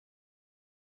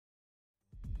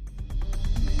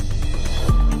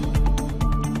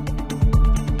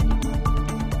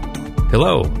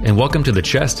Hello, and welcome to the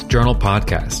Chest Journal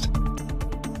podcast,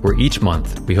 where each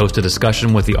month we host a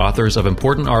discussion with the authors of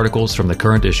important articles from the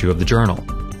current issue of the journal,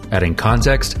 adding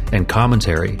context and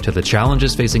commentary to the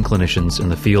challenges facing clinicians in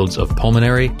the fields of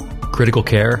pulmonary, critical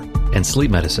care, and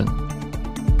sleep medicine.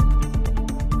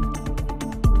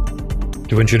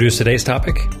 To introduce today's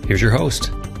topic, here's your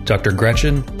host, Dr.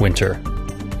 Gretchen Winter.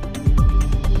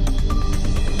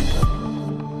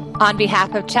 On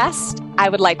behalf of Chest, I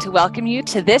would like to welcome you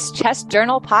to this Chest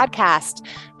Journal podcast.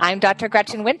 I'm Dr.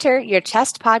 Gretchen Winter, your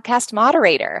Chest podcast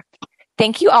moderator.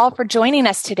 Thank you all for joining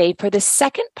us today for the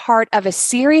second part of a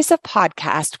series of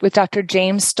podcasts with Dr.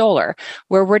 James Stoller,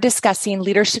 where we're discussing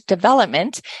leadership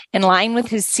development in line with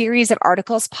his series of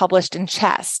articles published in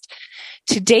Chest.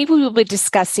 Today, we will be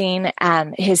discussing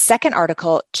his second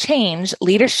article, Change,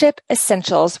 Leadership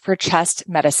Essentials for Chest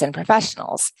Medicine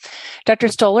Professionals. Dr.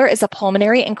 Stoller is a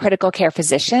pulmonary and critical care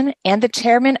physician and the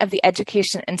chairman of the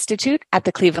Education Institute at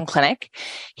the Cleveland Clinic.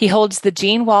 He holds the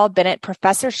Gene Wall Bennett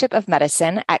Professorship of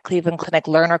Medicine at Cleveland Clinic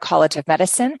Lerner College of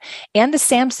Medicine and the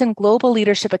Sampson Global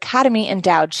Leadership Academy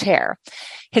Endowed Chair.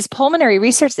 His pulmonary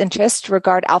research interests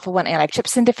regard alpha-1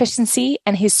 antitrypsin deficiency,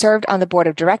 and he served on the board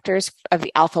of directors of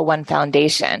the Alpha-1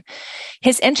 Foundation.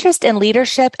 His interest in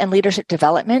leadership and leadership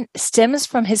development stems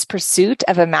from his pursuit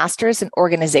of a master's in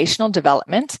organizational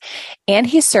development, and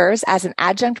he serves as an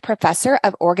adjunct professor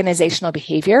of organizational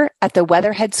behavior at the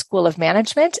Weatherhead School of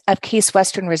Management of Case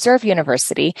Western Reserve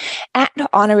University and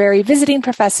honorary visiting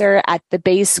professor at the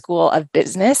Bayes School of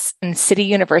Business and City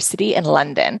University in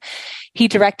London. He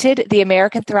directed the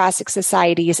American Thoracic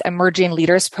Society's Emerging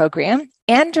Leaders Program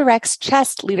and directs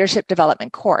Chest Leadership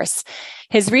Development course.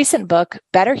 His recent book,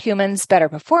 Better Humans, Better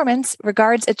Performance,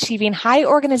 regards achieving high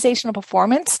organizational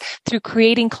performance through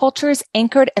creating cultures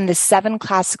anchored in the 7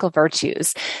 classical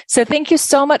virtues. So thank you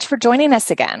so much for joining us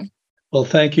again. Well,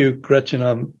 thank you, Gretchen.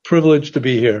 I'm privileged to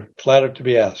be here, flattered to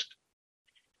be asked.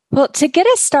 Well, to get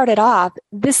us started off,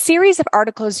 this series of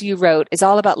articles you wrote is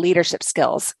all about leadership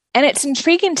skills. And it's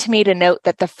intriguing to me to note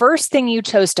that the first thing you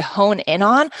chose to hone in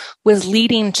on was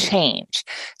leading change.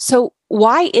 So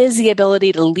why is the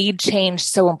ability to lead change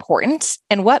so important,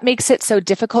 and what makes it so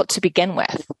difficult to begin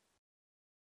with?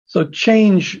 So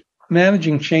change,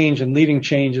 managing change and leading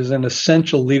change is an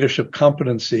essential leadership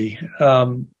competency.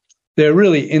 They're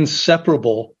really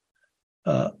inseparable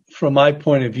from my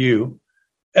point of view.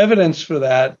 Evidence for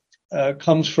that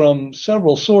comes from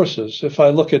several sources. If I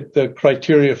look at the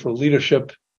criteria for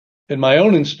leadership in my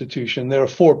own institution, there are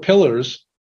 4 pillars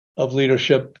of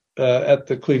leadership at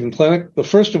the Cleveland Clinic, the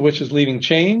first of which is leading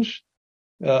change,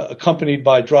 accompanied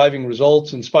by driving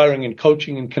results, inspiring and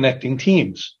coaching and connecting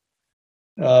teams.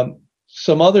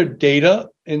 Some other data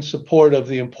in support of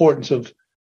the importance of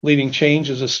leading change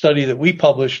is a study that we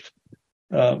published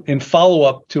in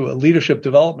follow-up to a leadership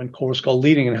development course called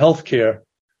Leading in Healthcare,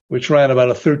 which ran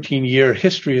about a 13-year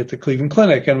history at the Cleveland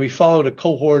Clinic. And we followed a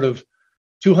cohort of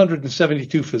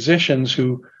 272 physicians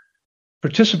who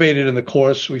participated in the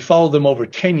course. We followed them over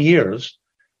 10 years.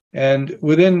 And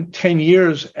within 10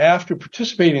 years after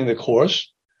participating in the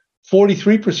course,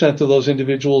 43% of those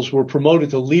individuals were promoted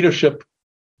to leadership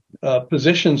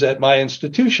positions at my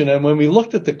institution. And when we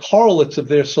looked at the correlates of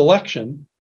their selection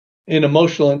in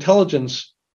emotional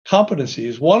intelligence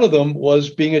competencies, one of them was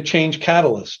being a change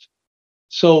catalyst.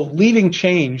 So leading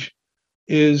change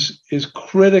is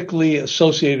critically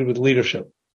associated with leadership.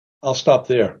 I'll stop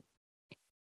there.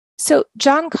 So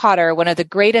John Kotter, one of the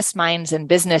greatest minds in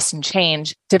business and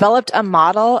change, developed a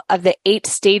model of the 8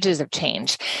 stages of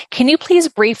change. Can you please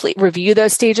briefly review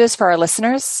those stages for our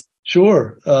listeners?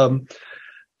 Sure.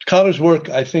 Kotter's work,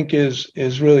 I think,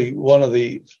 is really one of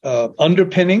the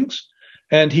underpinnings.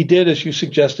 And he did, as you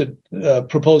suggested,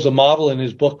 propose a model in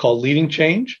his book called Leading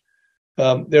Change.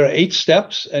 There are 8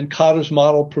 steps, and Kotter's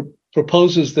model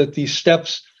proposes that these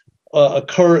steps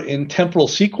occur in temporal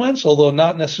sequence, although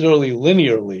not necessarily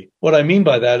linearly. What I mean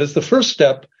by that is the first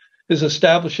step is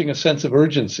establishing a sense of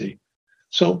urgency.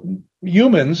 So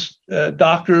humans,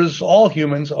 doctors, all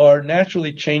humans are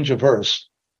naturally change averse.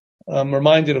 I'm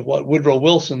reminded of what Woodrow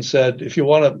Wilson said, if you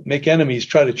want to make enemies,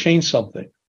 try to change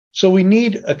something. So we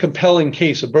need a compelling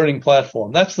case, a burning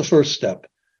platform. That's the first step.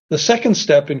 The second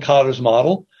step in Kotter's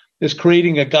model is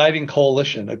creating a guiding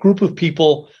coalition, a group of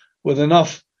people with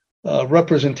enough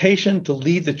representation to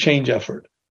lead the change effort.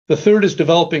 The third is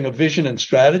developing a vision and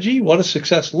strategy. What does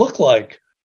success look like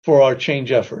for our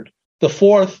change effort? The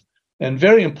fourth, and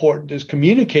very important, is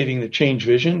communicating the change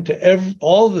vision to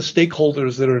all of the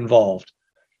stakeholders that are involved.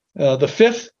 The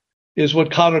fifth is what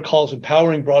Kotter calls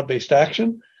empowering broad-based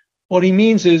action. What he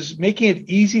means is making it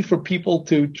easy for people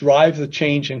to drive the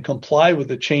change and comply with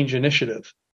the change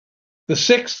initiative. The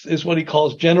sixth is what he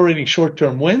calls generating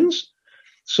short-term wins.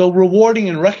 So rewarding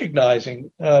and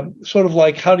recognizing, sort of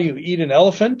like how do you eat an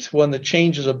elephant when the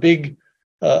change is a big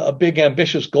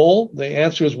ambitious goal? The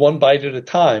answer is one bite at a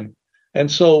time.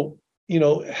 And so,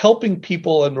 helping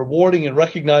people and rewarding and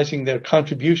recognizing their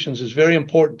contributions is very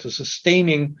important to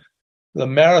sustaining the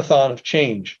marathon of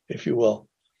change, if you will.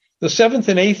 The seventh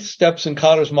and eighth steps in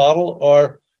Kotter's model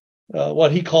are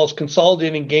what he calls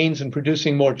consolidating gains and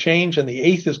producing more change. And the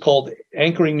eighth is called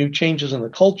anchoring new changes in the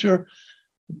culture.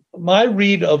 My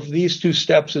read of these two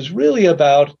steps is really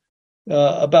about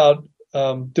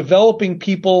developing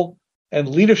people and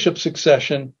leadership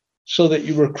succession so that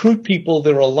you recruit people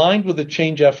that are aligned with the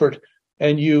change effort,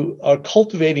 and you are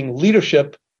cultivating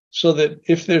leadership so that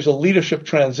if there's a leadership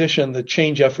transition, the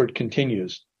change effort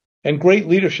continues. And great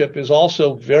leadership is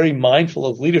also very mindful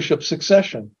of leadership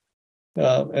succession.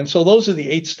 And so those are the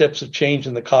 8 steps of change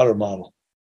in the Kotter model.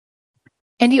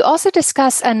 And you also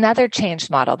discuss another change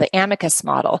model, the amicus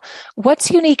model. What's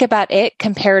unique about it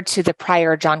compared to the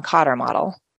prior John Kotter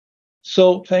model?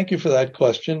 So thank you for that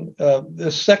question.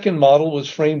 The second model was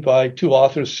framed by 2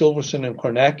 authors, Silverson and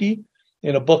Kornacki,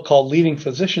 in a book called Leading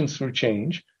Physicians Through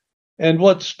Change. And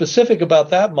what's specific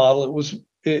about that model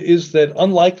is that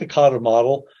unlike the Kotter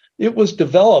model, it was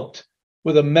developed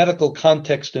with a medical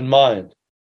context in mind.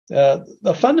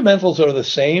 The fundamentals are the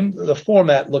same. The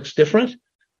format looks different,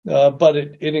 but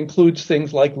it includes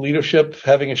things like leadership,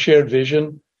 having a shared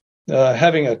vision,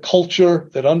 having a culture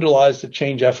that underlies the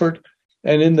change effort.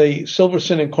 And in the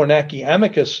Silverson and Kornacki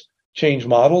amicus change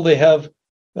model, they have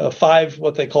 5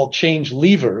 what they call change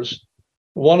levers,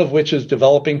 one of which is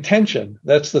developing tension.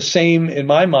 That's the same, in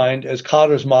my mind, as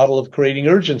Kotter's model of creating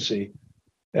urgency.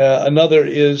 Another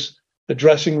is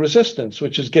addressing resistance,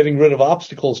 which is getting rid of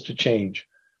obstacles to change.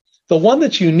 The one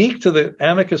that's unique to the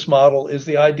amicus model is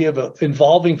the idea of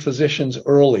involving physicians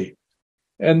early.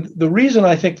 And the reason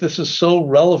I think this is so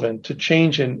relevant to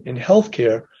change in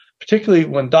healthcare, particularly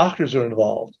when doctors are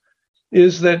involved,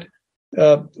 is that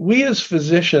we as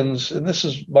physicians, and this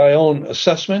is my own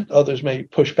assessment, others may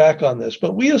push back on this,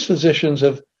 but we as physicians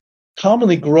have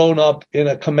commonly grown up in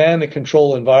a command and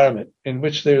control environment in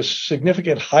which there's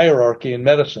significant hierarchy in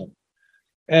medicine.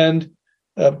 And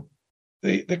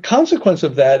the consequence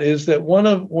of that is that when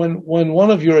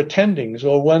one of your attendings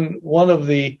or when one of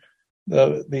the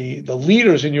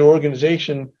leaders in your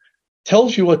organization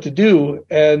tells you what to do,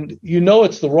 and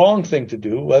it's the wrong thing to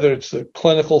do, whether it's the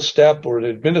clinical step or an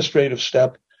administrative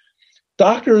step,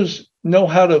 doctors know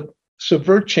how to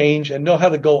subvert change and know how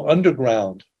to go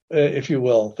underground, if you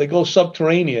will. They go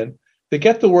subterranean. They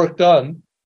get the work done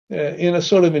in a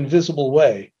sort of invisible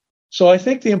way. So I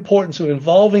think the importance of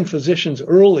involving physicians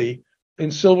early in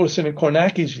Silverson and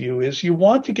Kornacki's view is you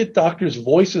want to get doctors'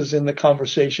 voices in the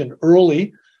conversation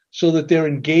early so that they're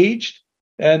engaged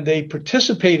and they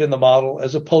participate in the model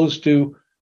as opposed to,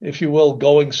 if you will,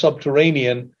 going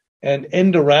subterranean and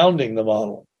end-arounding the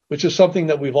model, which is something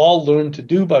that we've all learned to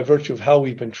do by virtue of how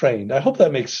we've been trained. I hope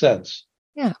that makes sense.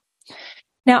 Yeah.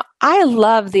 Now, I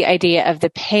love the idea of the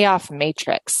payoff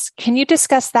matrix. Can you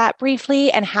discuss that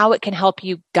briefly and how it can help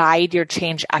you guide your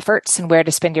change efforts and where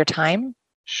to spend your time?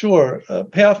 Sure.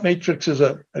 Payoff matrix is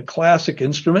a classic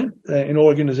instrument in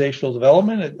organizational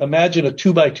development. Imagine a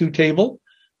 2x2 table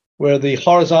where the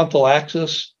horizontal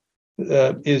axis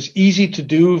is easy to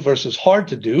do versus hard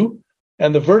to do,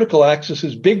 and the vertical axis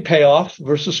is big payoff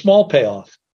versus small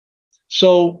payoff.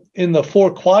 So in the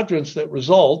 4 quadrants that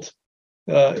result,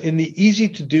 in the easy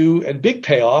to do and big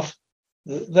payoff,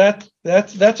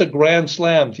 that's a grand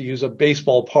slam, to use a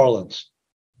baseball parlance.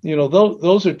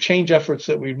 Those are change efforts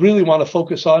that we really want to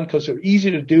focus on because they're easy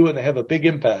to do and they have a big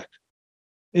impact.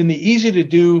 In the easy to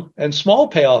do and small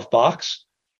payoff box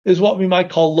is what we might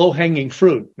call low-hanging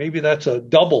fruit. Maybe that's a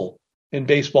double in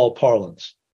baseball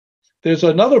parlance. There's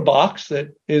another box that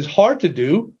is hard to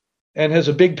do and has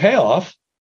a big payoff.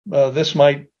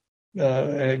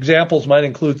 Examples might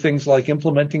include things like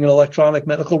implementing an electronic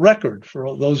medical record.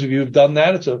 For those of you who've done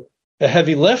that, it's a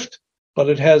heavy lift, but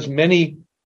it has many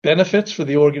benefits for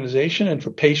the organization and for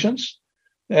patients.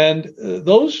 And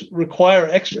those require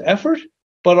extra effort,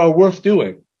 but are worth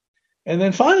doing. And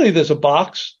then finally, there's a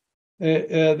box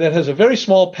that has a very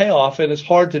small payoff and is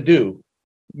hard to do.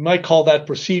 You might call that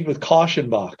proceed with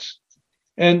caution box.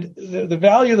 And the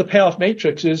value of the payoff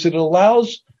matrix is it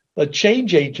allows a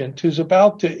change agent who's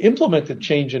about to implement a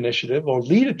change initiative or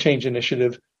lead a change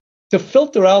initiative to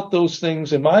filter out those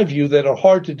things, in my view, that are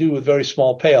hard to do with very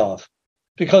small payoff.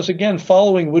 Because again,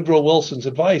 following Woodrow Wilson's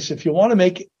advice, if you want to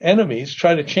make enemies,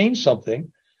 try to change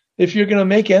something. If you're going to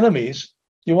make enemies,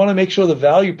 you want to make sure the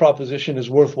value proposition is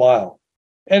worthwhile.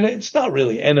 And it's not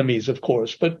really enemies, of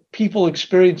course, but people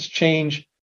experience change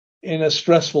in a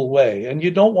stressful way. And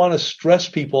you don't want to stress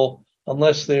people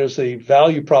unless there's a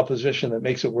value proposition that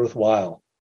makes it worthwhile.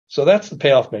 So that's the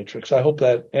payoff matrix. I hope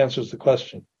that answers the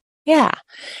question. Yeah.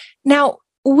 Now,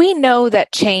 we know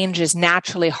that change is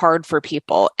naturally hard for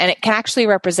people, and it can actually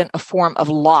represent a form of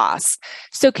loss.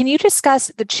 So can you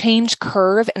discuss the change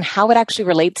curve and how it actually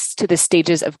relates to the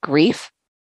stages of grief?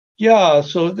 Yeah,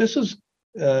 so this is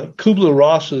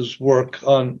Kubler-Ross's work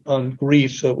on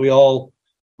grief that we all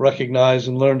recognize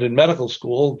and learned in medical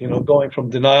school, going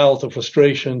from denial to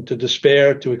frustration to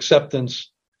despair to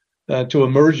acceptance to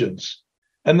emergence.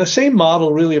 And the same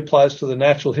model really applies to the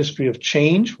natural history of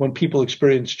change when people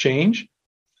experience change.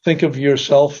 Think of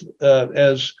yourself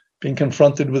as being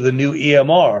confronted with a new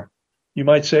EMR. You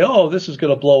might say, oh, this is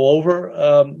going to blow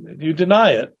over. You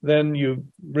deny it. Then you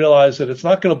realize that it's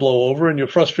not going to blow over, and you're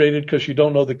frustrated because you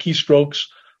don't know the keystrokes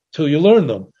till you learn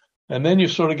them. And then you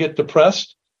sort of get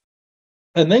depressed.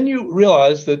 And then you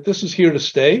realize that this is here to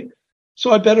stay. So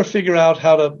I better figure out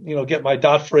how to, get my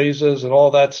dot phrases and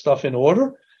all that stuff in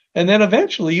order. And then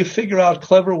eventually you figure out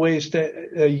clever ways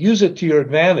to use it to your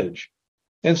advantage.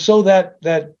 And so that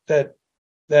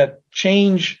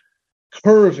change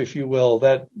curve, if you will,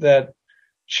 that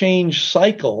change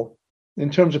cycle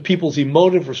in terms of people's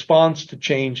emotive response to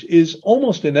change is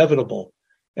almost inevitable.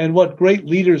 And what great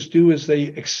leaders do is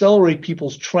they accelerate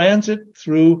people's transit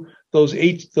through those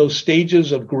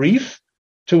stages of grief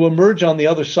to emerge on the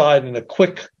other side in as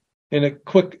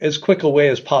quick a way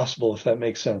as possible, if that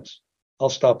makes sense. I'll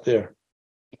stop there.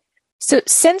 So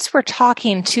since we're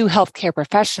talking to healthcare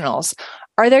professionals,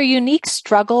 are there unique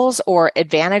struggles or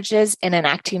advantages in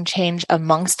enacting change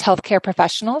amongst healthcare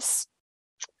professionals?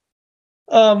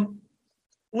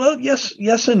 Well,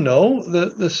 yes and no.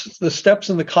 The steps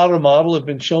in the Kotter model have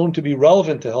been shown to be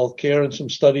relevant to healthcare in some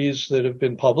studies that have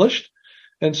been published.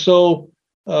 And so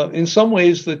in some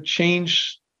ways, the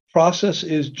change process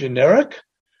is generic.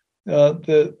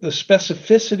 The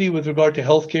specificity with regard to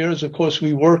healthcare is, of course,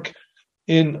 we work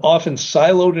in often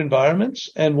siloed environments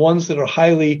and ones that are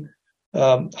highly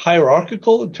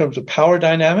hierarchical in terms of power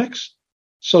dynamics.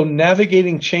 So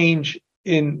navigating change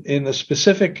in the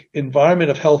specific environment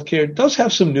of healthcare does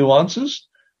have some nuances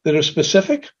that are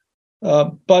specific,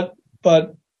 but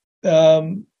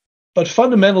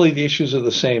fundamentally the issues are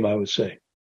the same, I would say.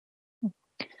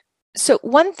 So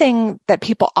one thing that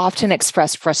people often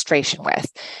express frustration with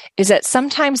is that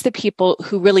sometimes the people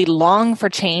who really long for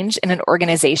change in an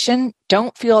organization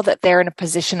don't feel that they're in a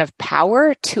position of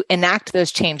power to enact those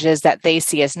changes that they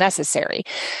see as necessary.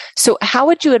 So how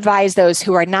would you advise those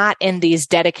who are not in these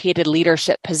dedicated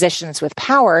leadership positions with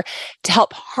power to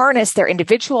help harness their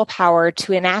individual power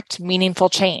to enact meaningful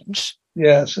change?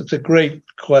 Yes, it's a great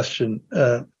question,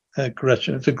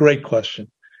 Gretchen. It's a great question.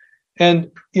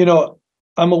 And,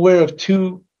 I'm aware of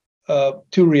two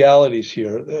realities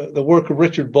here. The work of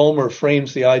Richard Boehmer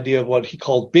frames the idea of what he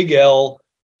called big L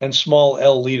and small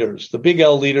L leaders. The big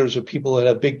L leaders are people that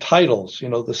have big titles, the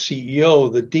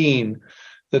CEO, the dean,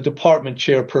 the department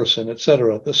chairperson, et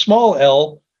cetera. The small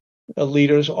L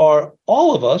leaders are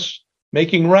all of us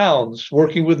making rounds,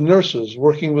 working with nurses,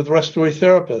 working with respiratory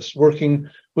therapists, working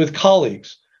with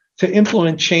colleagues to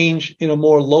implement change in a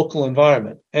more local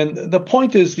environment. And the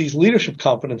point is these leadership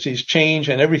competencies, change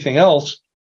and everything else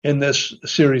in this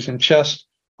series in CHEST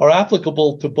are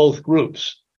applicable to both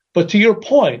groups. But to your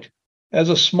point, as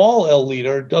a small L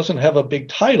leader doesn't have a big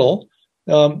title,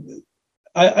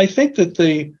 I think that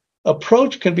the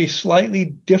approach can be slightly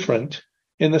different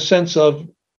in the sense of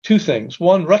two things.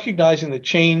 One, recognizing that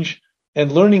change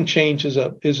and learning change is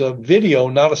a video,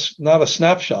 not a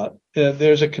snapshot.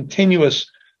 There's a continuous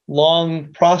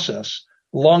long process,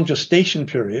 long gestation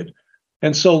period.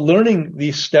 And so learning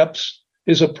these steps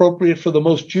is appropriate for the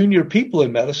most junior people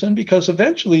in medicine because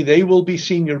eventually they will be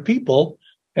senior people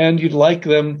and you'd like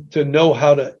them to know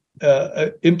how to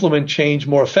implement change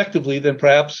more effectively than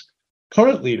perhaps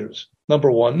current leaders,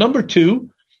 number one. Number two,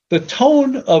 the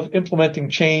tone of implementing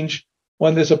change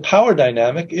when there's a power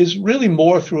dynamic is really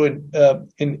more through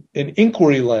an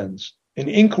inquiry lens, an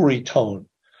inquiry tone.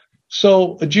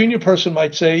 So a junior person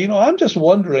might say, I'm just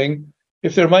wondering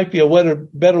if there might be a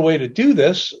better way to do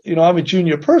this. I'm a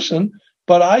junior person,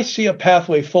 but I see a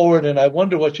pathway forward and I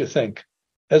wonder what you think,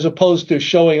 as opposed to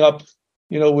showing up,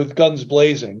 with guns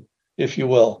blazing, if you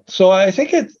will. So I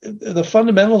think the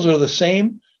fundamentals are the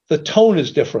same. The tone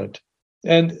is different.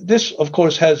 And this, of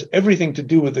course, has everything to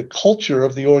do with the culture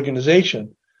of the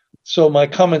organization. So my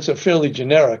comments are fairly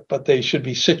generic, but they should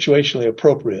be situationally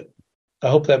appropriate. I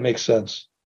hope that makes sense.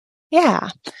 Yeah.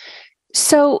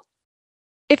 So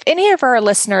If any of our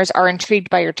listeners are intrigued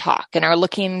by your talk and are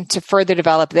looking to further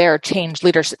develop their change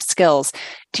leadership skills,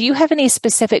 do you have any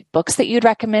specific books that you'd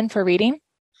recommend for reading?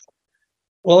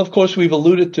 Well, of course, we've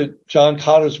alluded to John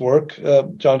Kotter's work.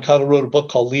 John Kotter wrote a book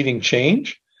called Leading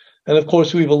Change. And of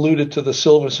course, we've alluded to the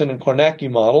Silverson and Kornacki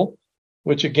model,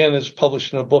 which again is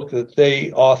published in a book that they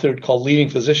authored called Leading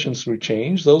Physicians Through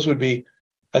Change. Those would be,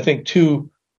 I think,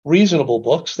 two reasonable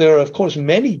books. There are, of course,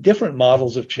 many different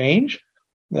models of change.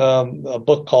 A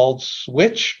book called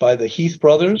Switch by the Heath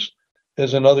brothers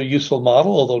is another useful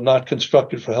model, although not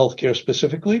constructed for healthcare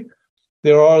specifically.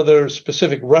 There are other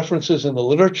specific references in the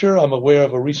literature. I'm aware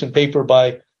of a recent paper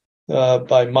by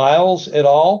Miles et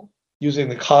al. Using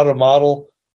the Kotter model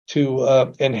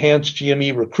to enhance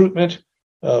GME recruitment.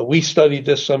 We studied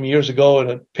this some years ago in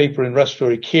a paper in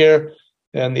Respiratory Care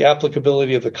and the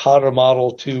applicability of the Kotter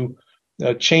model to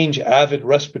change avid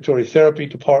respiratory therapy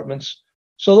departments.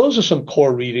 So those are some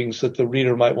core readings that the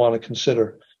reader might want to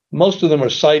consider. Most of them are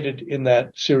cited in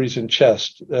that series in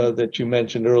Chest that you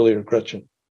mentioned earlier, Gretchen.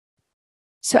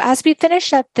 So as we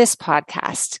finish up this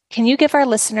podcast, can you give our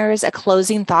listeners a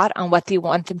closing thought on what you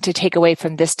want them to take away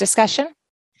from this discussion?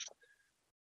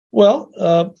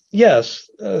 Well, yes.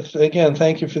 Again,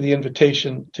 thank you for the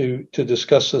invitation to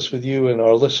discuss this with you and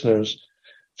our listeners.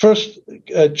 First,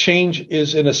 change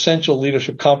is an essential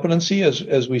leadership competency,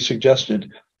 as we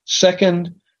suggested.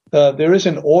 Second, there is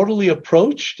an orderly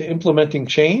approach to implementing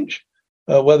change,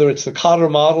 whether it's the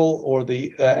Kotter model or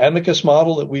the amicus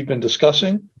model that we've been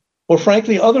discussing, or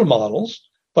frankly, other models,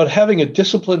 but having a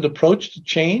disciplined approach to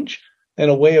change and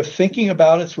a way of thinking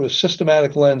about it through a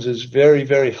systematic lens is very,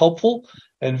 very helpful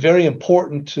and very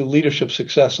important to leadership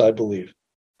success, I believe.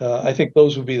 I think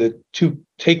those would be the two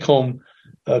take-home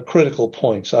critical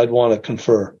points I'd want to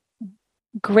confer.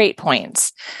 Great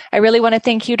points. I really want to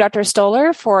thank you, Dr.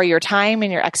 Stoller, for your time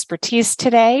and your expertise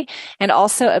today. And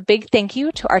also a big thank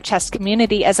you to our CHEST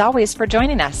community, as always, for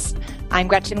joining us. I'm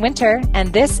Gretchen Winter,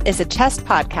 and this is a CHEST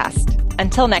podcast.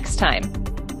 Until next time.